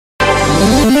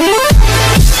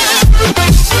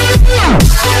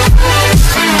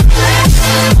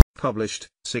published,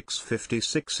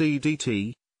 6:56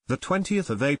 EDT, the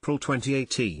 20th of April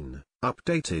 2018,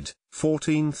 updated,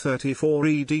 14:34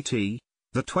 EDT,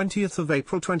 the 20th of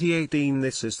April 2018.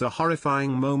 This is the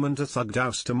horrifying moment a thug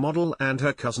doused a model and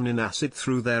her cousin in acid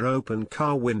through their open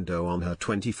car window on her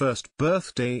 21st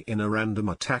birthday in a random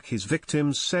attack his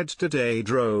victims said today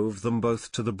drove them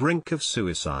both to the brink of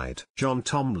suicide. John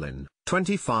Tomlin,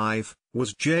 25,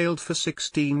 was jailed for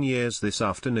 16 years this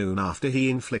afternoon after he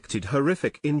inflicted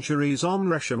horrific injuries on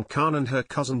Resham Khan and her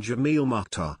cousin Jameel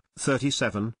Mukhtar,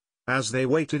 37, as they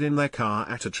waited in their car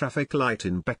at a traffic light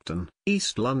in Beckton,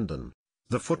 East London.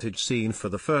 The footage seen for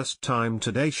the first time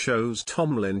today shows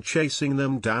Tomlin chasing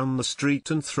them down the street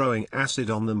and throwing acid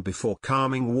on them before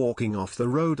calming walking off the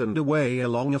road and away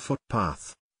along a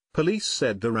footpath. Police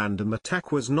said the random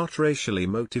attack was not racially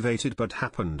motivated but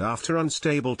happened after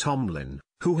unstable Tomlin,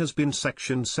 who has been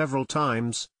sectioned several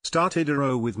times, started a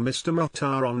row with Mr.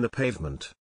 Mukhtar on the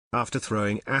pavement. After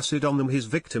throwing acid on them, his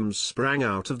victims sprang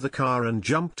out of the car and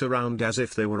jumped around as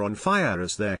if they were on fire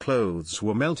as their clothes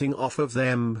were melting off of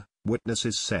them,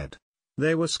 witnesses said.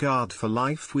 They were scarred for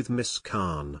life, with Miss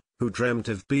Khan, who dreamt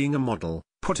of being a model,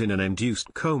 put in an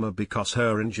induced coma because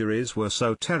her injuries were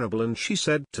so terrible, and she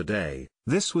said today,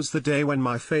 "This was the day when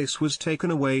my face was taken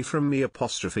away from me."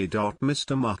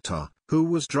 Mr. Mukhtar, who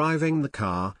was driving the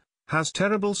car, has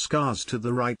terrible scars to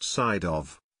the right side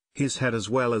of his head as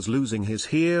well as losing his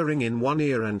hearing in one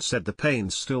ear, and said the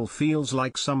pain still feels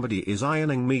like somebody is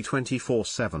ironing me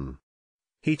 24/7.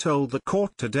 He told the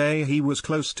court today he was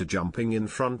close to jumping in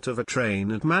front of a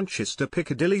train at Manchester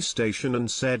Piccadilly station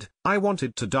and said, "I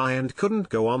wanted to die and couldn't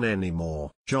go on anymore."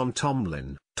 John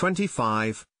Tomlin,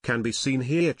 25, can be seen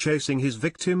here chasing his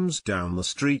victims down the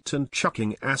street and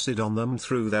chucking acid on them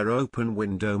through their open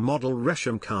window. Model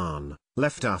Resham Khan,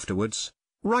 left afterwards,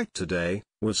 right today,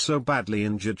 was so badly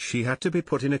injured she had to be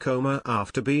put in a coma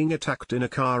after being attacked in a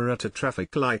car at a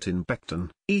traffic light in Beckton,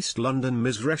 East London.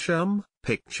 Ms. Resham,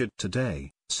 pictured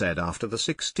today, said after the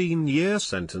 16-year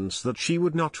sentence that she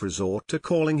would not resort to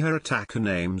calling her attacker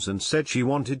names and said she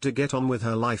wanted to get on with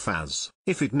her life as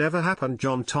if it never happened.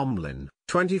 John Tomlin,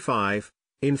 25,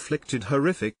 inflicted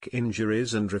horrific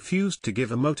injuries and refused to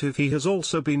give a motive. He has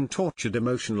also been tortured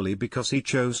emotionally because he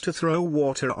chose to throw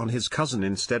water on his cousin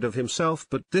instead of himself,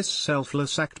 but this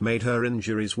selfless act made her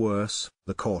injuries worse,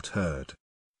 the court heard.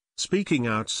 Speaking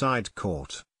outside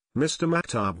court, Mr.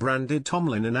 Mukhtar branded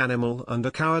Tomlin an animal and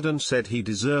a coward and said he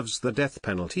deserves the death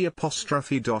penalty.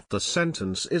 The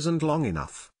sentence isn't long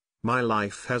enough. My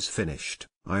life has finished.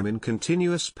 I'm in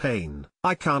continuous pain.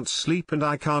 I can't sleep and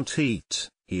I can't eat,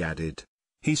 he added.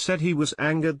 He said he was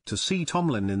angered to see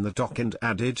Tomlin in the dock and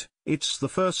added, "It's the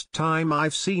first time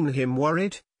I've seen him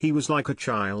worried. He was like a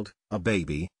child, a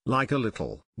baby, like a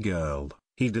little girl.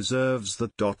 He deserves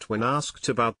that." When asked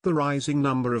about the rising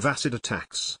number of acid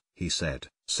attacks, he said,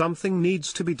 "Something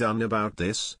needs to be done about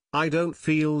this. I don't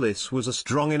feel this was a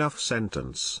strong enough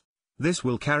sentence. This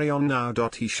will carry on now.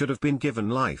 He should have been given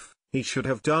life. He should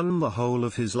have done the whole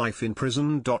of his life in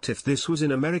prison. If this was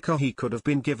in America, he could have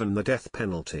been given the death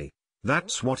penalty.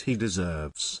 That's what he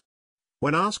deserves."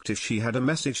 When asked if she had a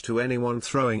message to anyone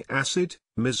throwing acid,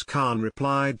 Ms. Khan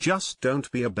replied, "Just don't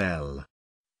be a belle."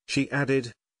 She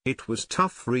added, "It was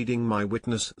tough reading my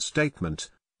witness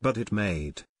statement, but it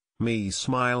made me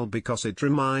smile because it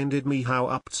reminded me how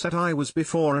upset I was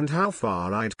before and how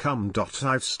far I'd come.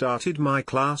 I've started my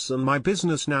class and my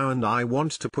business now, and I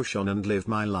want to push on and live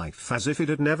my life as if it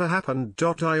had never happened.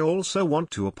 I also want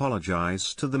to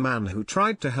apologize to the man who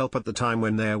tried to help at the time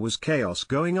when there was chaos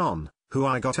going on, who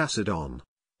I got acid on.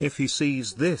 If he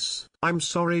sees this, I'm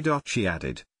sorry." She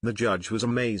added, "The judge was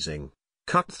amazing,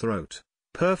 cutthroat,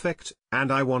 perfect, and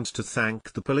I want to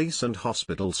thank the police and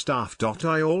hospital staff.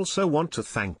 I also want to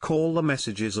thank all the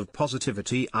messages of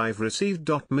positivity I've received."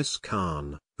 Miss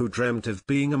Khan, who dreamt of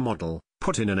being a model,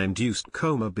 put in an induced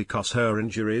coma because her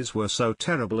injuries were so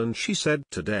terrible, and she said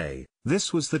today,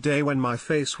 "This was the day when my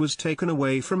face was taken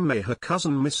away from me." Her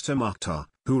cousin Mr. Mukhtar,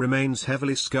 who remains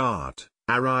heavily scarred,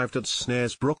 arrived at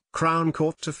Snaresbrook Crown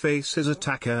Court to face his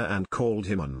attacker and called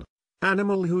him an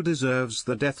animal who deserves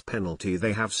the death penalty.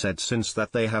 They have said since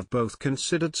that they have both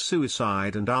considered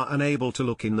suicide and are unable to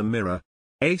look in the mirror.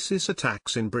 ACIS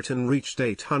attacks in Britain reached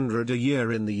 800 a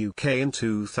year in the UK in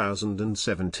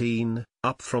 2017,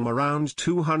 up from around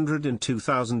 200 in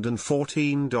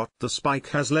 2014. The spike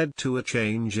has led to a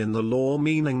change in the law,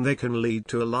 meaning they can lead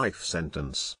to a life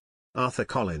sentence. Arthur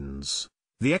Collins,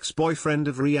 the ex-boyfriend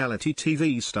of reality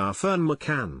TV star Fern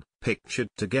McCann, pictured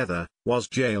together, was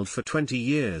jailed for 20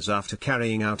 years after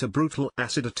carrying out a brutal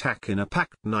acid attack in a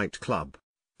packed nightclub.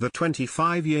 The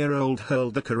 25-year-old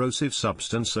hurled the corrosive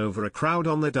substance over a crowd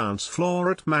on the dance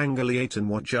floor at Mangaliate in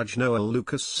what Judge Noel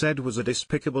Lucas said was a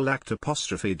despicable act.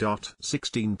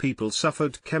 16 people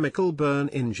suffered chemical burn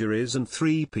injuries and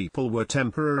 3 people were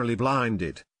temporarily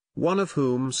blinded, one of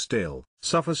whom still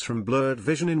suffers from blurred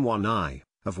vision in one eye,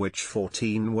 of which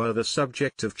 14 were the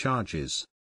subject of charges.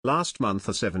 Last month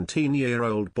a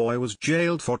 17-year-old boy was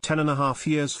jailed for 10.5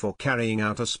 years for carrying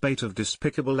out a spate of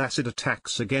despicable acid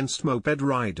attacks against moped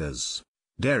riders.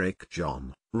 Derek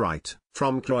John Wright,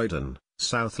 from Croydon,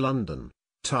 South London,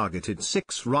 targeted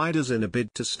 6 riders in a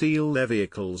bid to steal their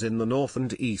vehicles in the north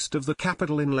and east of the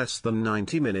capital in less than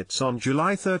 90 minutes on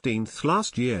July 13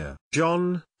 last year.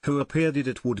 John, who appeared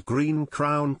at Wood Green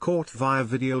Crown Court via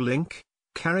video link,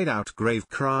 carried out grave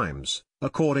crimes.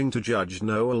 According to Judge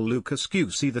Noel Lucas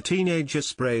QC, the teenager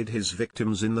sprayed his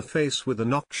victims in the face with a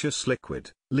noxious liquid,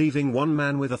 leaving one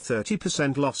man with a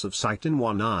 30% loss of sight in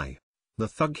one eye. The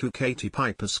thug, who Katie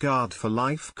Piper scarred for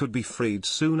life, could be freed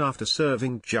soon after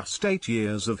serving just 8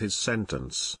 years of his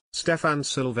sentence. Stefan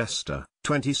Sylvester,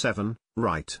 27,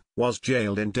 Wright, was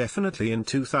jailed indefinitely in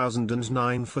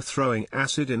 2009 for throwing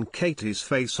acid in Katie's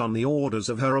face on the orders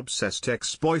of her obsessed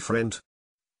ex-boyfriend.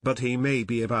 But he may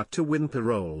be about to win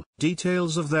parole.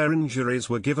 Details of their injuries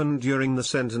were given during the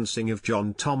sentencing of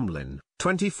John Tomlin,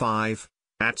 25,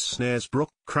 at Snaresbrook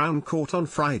Crown Court on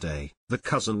Friday. The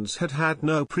cousins had had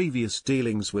no previous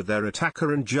dealings with their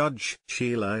attacker, and Judge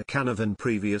Sheila Canavan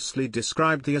previously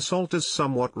described the assault as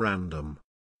somewhat random.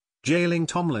 Jailing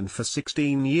Tomlin for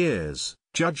 16 years,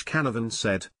 Judge Canavan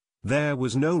said, "There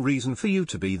was no reason for you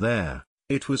to be there.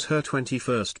 It was her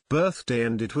 21st birthday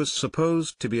and it was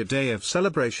supposed to be a day of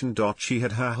celebration. She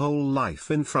had her whole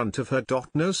life in front of her.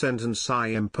 No sentence I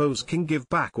impose can give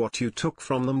back what you took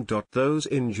from them. Those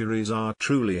injuries are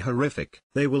truly horrific.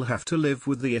 They will have to live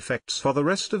with the effects for the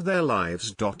rest of their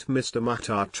lives." Mr.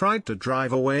 Mattar tried to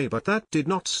drive away, but that did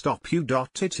not stop you.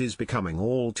 It is becoming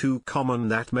all too common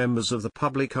that members of the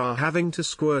public are having to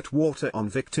squirt water on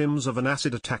victims of an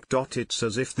acid attack. It's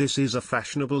as if this is a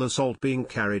fashionable assault being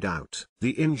carried out.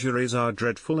 The injuries are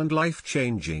dreadful and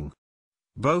life-changing.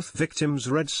 Both victims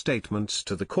read statements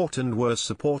to the court and were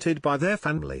supported by their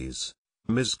families.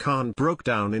 Ms. Khan broke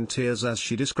down in tears as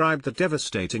she described the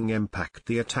devastating impact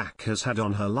the attack has had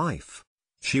on her life.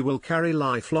 She will carry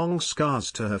lifelong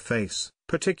scars to her face,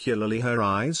 particularly her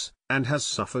eyes, and has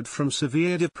suffered from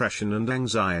severe depression and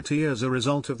anxiety as a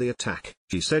result of the attack.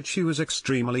 She said she was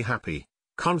extremely happy,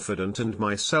 confident, and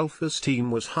my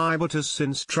self-esteem was high, but has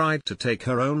since tried to take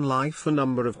her own life a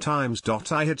number of times.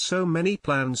 I had so many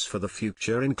plans for the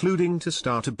future, including to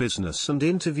start a business and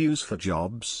interviews for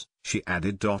jobs, she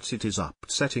added. It is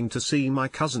upsetting to see my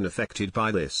cousin affected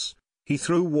by this. He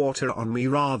threw water on me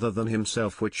rather than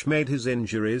himself, which made his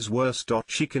injuries worse.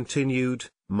 She continued,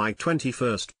 "My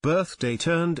 21st birthday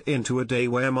turned into a day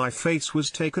where my face was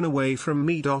taken away from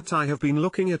me. I have been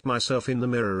looking at myself in the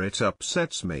mirror. It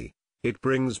upsets me. It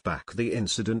brings back the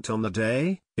incident on the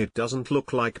day. It doesn't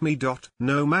look like me.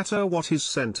 No matter what his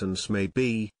sentence may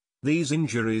be, these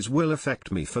injuries will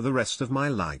affect me for the rest of my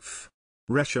life."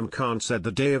 Resham Khan said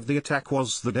the day of the attack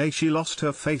was the day she lost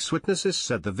her face. Witnesses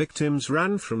said the victims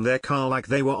ran from their car like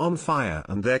they were on fire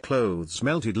and their clothes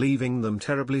melted, leaving them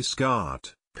terribly scarred.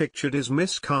 Pictured is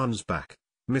Miss Khan's back.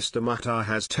 Mr. Mattar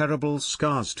has terrible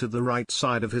scars to the right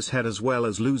side of his head, as well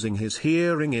as losing his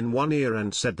hearing in one ear,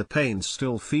 and said the pain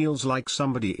still feels like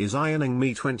somebody is ironing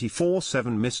me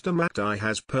 24/7. Mr. Mattar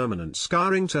has permanent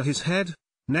scarring to his head,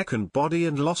 neck and body,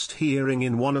 and lost hearing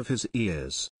in one of his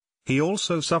ears. He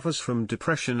also suffers from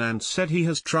depression and said he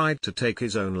has tried to take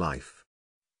his own life.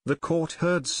 The court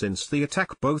heard since the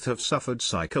attack both have suffered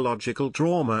psychological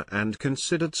trauma and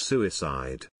considered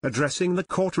suicide. Addressing the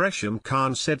court, Resham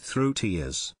Khan said through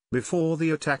tears, "Before the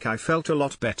attack I felt a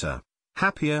lot better,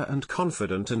 happier and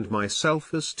confident, and my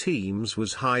self-esteem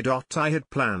was high. I had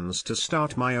plans to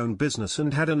start my own business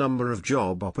and had a number of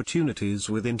job opportunities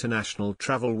with international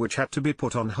travel which had to be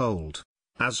put on hold,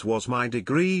 as was my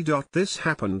degree. This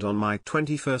happened on my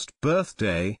 21st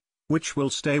birthday, which will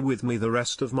stay with me the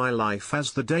rest of my life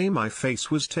as the day my face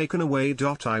was taken away.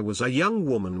 I was a young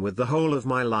woman with the whole of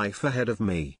my life ahead of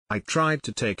me. I tried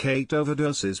to take 8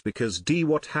 overdoses because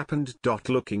what happened.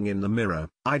 Looking in the mirror,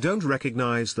 I don't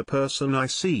recognize the person I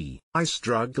see. I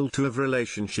struggle to have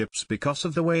relationships because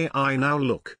of the way I now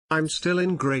look. I'm still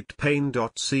in great pain.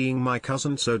 Seeing my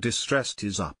cousin so distressed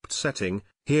is upsetting.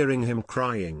 Hearing him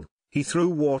crying, he threw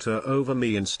water over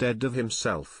me instead of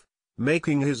himself,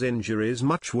 making his injuries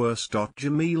much worse.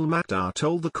 Jamil Mattar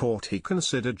told the court he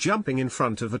considered jumping in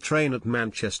front of a train at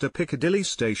Manchester Piccadilly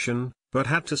station, but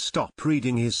had to stop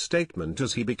reading his statement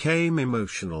as he became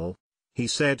emotional. He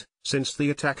said, Since the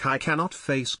attack I cannot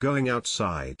face going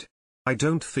outside. I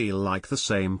don't feel like the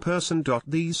same person.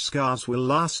 These scars will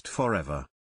last forever.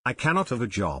 I cannot have a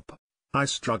job. I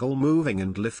struggle moving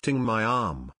and lifting my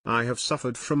arm. I have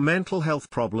suffered from mental health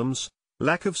problems,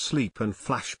 lack of sleep and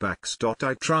flashbacks.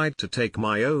 I tried to take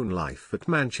my own life at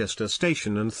Manchester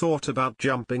Station and thought about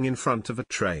jumping in front of a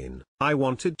train. I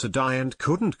wanted to die and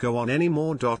couldn't go on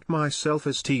anymore. My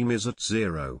self-esteem is at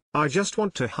zero. I just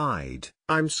want to hide.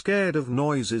 I'm scared of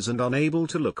noises and unable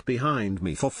to look behind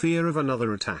me for fear of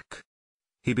another attack.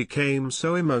 He became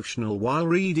so emotional while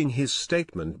reading his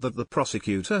statement that the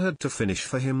prosecutor had to finish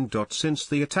for him. Since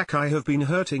the attack I have been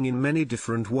hurting in many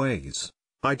different ways.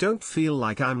 I don't feel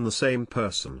like I'm the same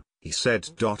person, he said.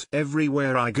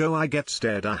 Everywhere I go I get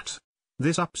stared at.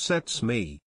 This upsets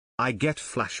me. I get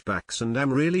flashbacks and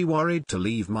am really worried to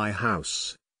leave my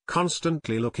house,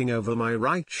 constantly looking over my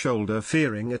right shoulder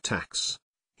fearing attacks.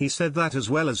 He said that as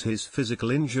well as his physical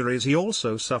injuries he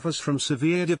also suffers from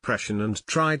severe depression and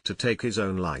tried to take his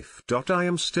own life. I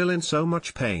am still in so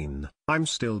much pain, I'm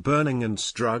still burning and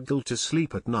struggle to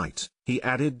sleep at night, he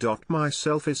added. My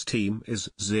self-esteem is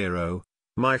zero,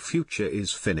 my future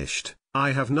is finished,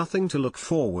 I have nothing to look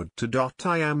forward to.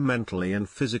 I am mentally and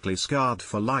physically scarred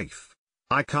for life.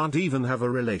 I can't even have a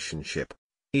relationship.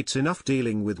 It's enough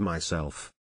dealing with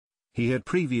myself. He had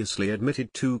previously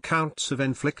admitted 2 counts of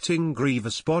inflicting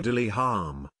grievous bodily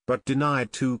harm, but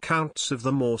denied 2 counts of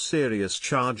the more serious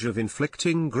charge of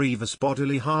inflicting grievous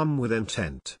bodily harm with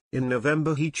intent. In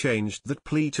November he changed that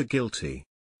plea to guilty.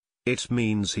 It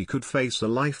means he could face a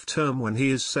life term when he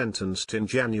is sentenced in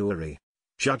January.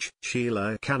 Judge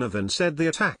Sheila Canavan said the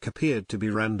attack appeared to be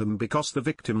random because the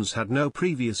victims had no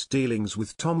previous dealings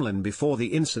with Tomlin before the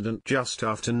incident just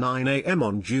after 9 a.m.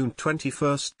 on June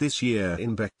 21 this year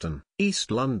in Beckton,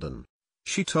 East London.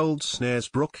 She told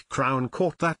Snaresbrook Crown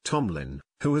Court that Tomlin,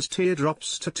 who has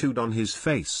teardrops tattooed on his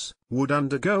face, would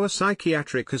undergo a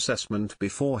psychiatric assessment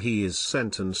before he is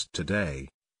sentenced today.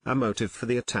 A motive for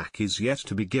the attack is yet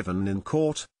to be given in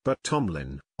court, but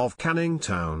Tomlin, of Canning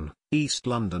Town, East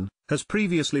London, has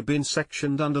previously been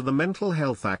sectioned under the Mental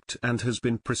Health Act and has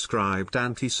been prescribed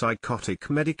antipsychotic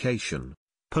medication.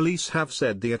 Police have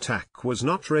said the attack was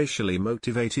not racially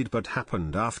motivated but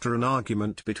happened after an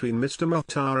argument between Mr.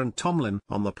 Mokhtar and Tomlin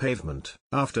on the pavement.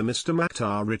 After Mr.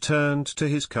 Mokhtar returned to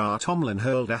his car, Tomlin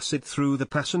hurled acid through the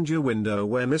passenger window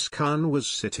where Miss Khan was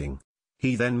sitting.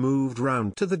 He then moved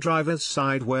round to the driver's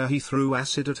side where he threw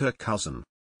acid at her cousin.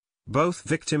 Both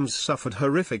victims suffered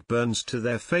horrific burns to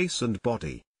their face and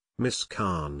body. Miss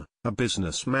Khan, a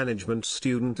business management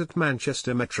student at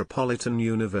Manchester Metropolitan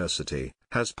University,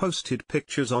 has posted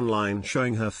pictures online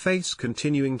showing her face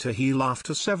continuing to heal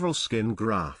after several skin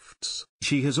grafts.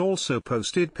 She has also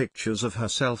posted pictures of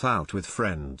herself out with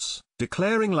friends,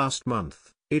 declaring last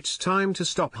month, "It's time to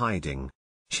stop hiding."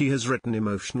 She has written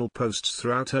emotional posts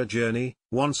throughout her journey,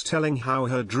 once telling how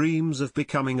her dreams of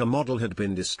becoming a model had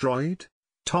been destroyed.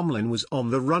 Tomlin was on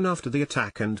the run after the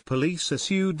attack and police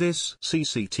issued this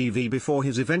CCTV before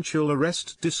his eventual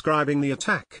arrest. Describing the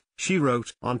attack, she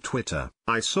wrote on Twitter,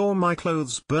 "I saw my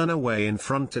clothes burn away in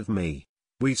front of me.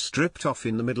 We stripped off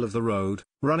in the middle of the road,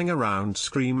 running around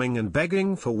screaming and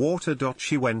begging for water."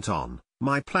 She went on,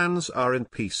 "My plans are in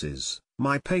pieces,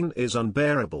 my pain is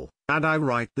unbearable, and I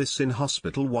write this in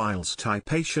hospital whilst I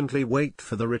patiently wait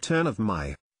for the return of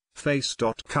my face.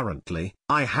 Currently,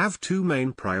 I have 2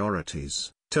 main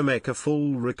priorities, to make a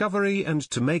full recovery and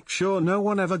to make sure no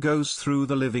one ever goes through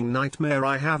the living nightmare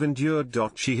I have endured."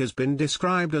 She has been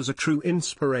described as a true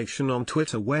inspiration on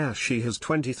Twitter where she has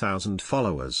 20,000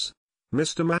 followers.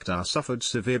 Mr. Mokhtar suffered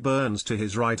severe burns to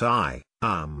his right eye,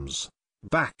 arms,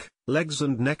 back, legs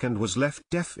and neck and was left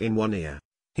deaf in one ear.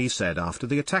 He said after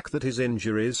the attack that his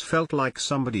injuries felt like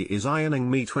somebody is ironing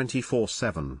me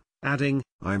 24/7. Adding,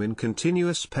 "I'm in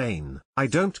continuous pain. I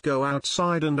don't go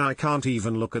outside and I can't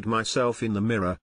even look at myself in the mirror.